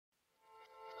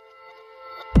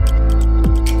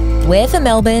We're for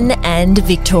Melbourne and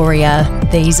Victoria.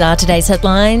 These are today's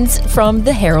headlines from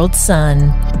the Herald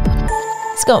Sun.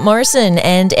 Scott Morrison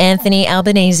and Anthony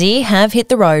Albanese have hit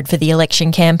the road for the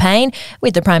election campaign,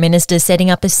 with the Prime Minister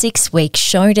setting up a 6-week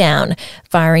showdown.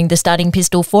 Firing the starting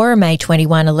pistol for a May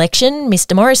 21 election,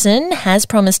 Mr Morrison has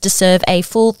promised to serve a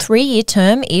full 3-year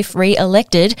term if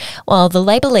re-elected, while the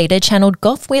Labor leader channelled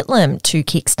Gough Whitlam to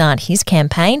kickstart his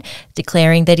campaign,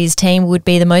 declaring that his team would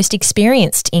be the most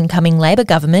experienced incoming Labor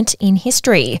government in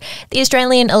history. The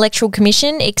Australian Electoral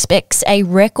Commission expects a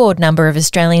record number of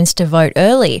Australians to vote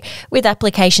early, with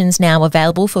applications now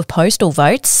available for postal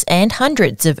votes and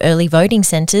hundreds of early voting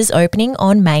centres opening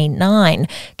on May 9.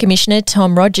 Commissioner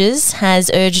Tom Rogers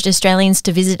has urged Australians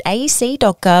to visit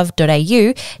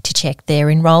aec.gov.au to check they're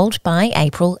enrolled by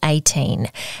April 18.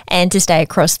 And to stay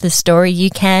across the story, you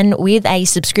can with a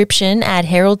subscription at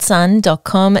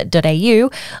heraldsun.com.au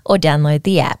or download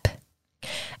the app.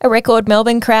 A record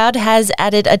Melbourne crowd has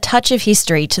added a touch of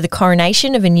history to the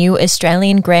coronation of a new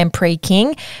Australian Grand Prix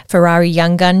king. Ferrari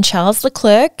young gun Charles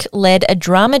Leclerc led a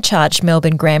drama-charged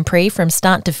Melbourne Grand Prix from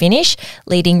start to finish,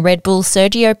 leading Red Bull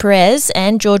Sergio Perez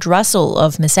and George Russell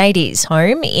of Mercedes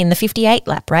home in the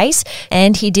 58-lap race,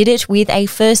 and he did it with a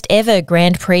first-ever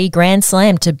Grand Prix Grand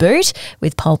Slam to boot,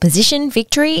 with pole position,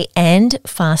 victory and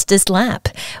fastest lap.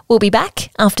 We'll be back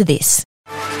after this.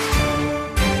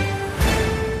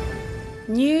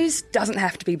 News doesn't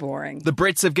have to be boring. The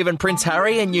Brits have given Prince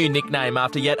Harry a new nickname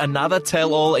after yet another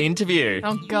tell-all interview.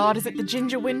 Oh God, is it the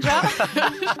Ginger Whinger?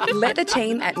 Let the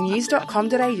team at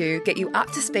news.com.au get you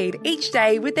up to speed each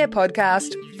day with their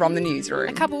podcast, From the Newsroom.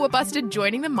 A couple were busted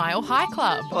joining the Mile High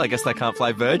Club. Well, I guess they can't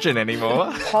fly Virgin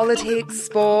anymore. Politics,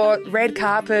 sport, red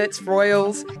carpets,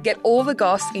 royals. Get all the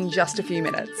goss in just a few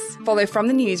minutes. Follow From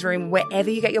the Newsroom wherever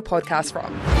you get your podcast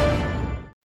from.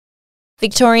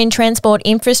 Victorian Transport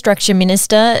Infrastructure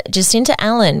Minister Jacinta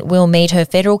Allen will meet her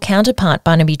federal counterpart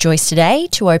Barnaby Joyce today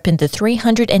to open the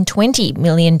 $320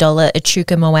 million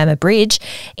Echuca-Moama Bridge.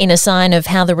 In a sign of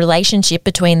how the relationship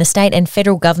between the state and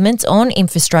federal governments on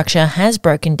infrastructure has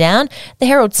broken down, the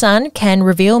Herald Sun can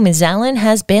reveal Ms Allen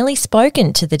has barely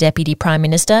spoken to the Deputy Prime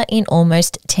Minister in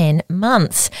almost 10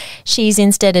 months. She's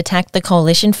instead attacked the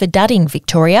coalition for dudding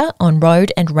Victoria on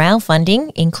road and rail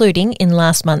funding, including in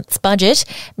last month's budget.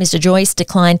 Mr Joyce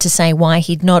declined to say why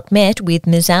he'd not met with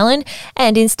Ms Allen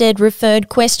and instead referred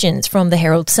questions from the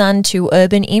Herald Sun to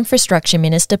Urban Infrastructure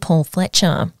Minister Paul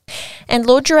Fletcher. And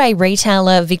lingerie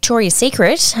retailer Victoria's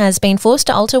Secret has been forced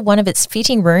to alter one of its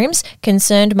fitting rooms.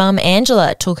 Concerned mum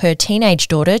Angela took her teenage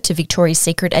daughter to Victoria's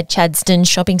Secret at Chadstone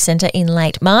Shopping Centre in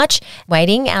late March,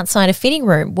 waiting outside a fitting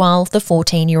room while the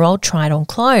 14-year-old tried on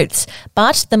clothes.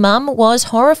 But the mum was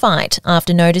horrified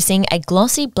after noticing a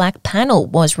glossy black panel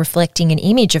was reflecting an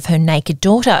image of her naked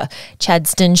daughter.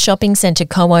 Chadstone Shopping Centre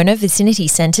co-owner Vicinity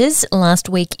Centres last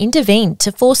week intervened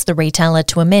to force the retailer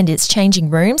to amend its changing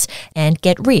rooms and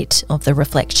get rid of the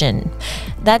reflection.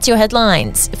 That's your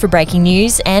headlines. For breaking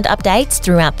news and updates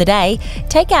throughout the day,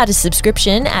 take out a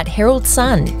subscription at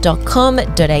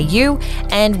heraldsun.com.au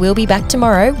and we'll be back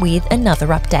tomorrow with another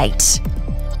update.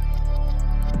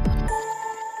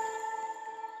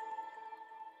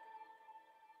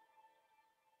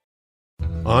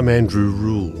 I'm Andrew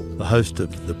Rule, the host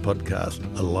of the podcast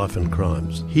A Life and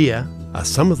Crimes. Here are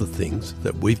some of the things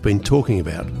that we've been talking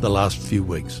about the last few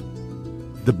weeks.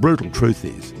 The brutal truth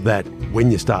is that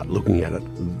when you start looking at it,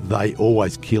 they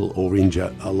always kill or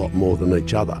injure a lot more than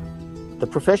each other. The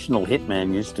professional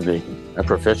hitman used to be a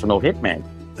professional hitman.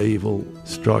 Evil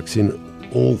strikes in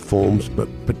all forms, but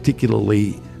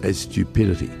particularly as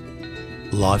stupidity.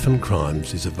 Life and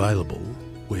Crimes is available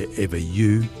wherever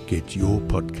you get your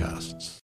podcasts.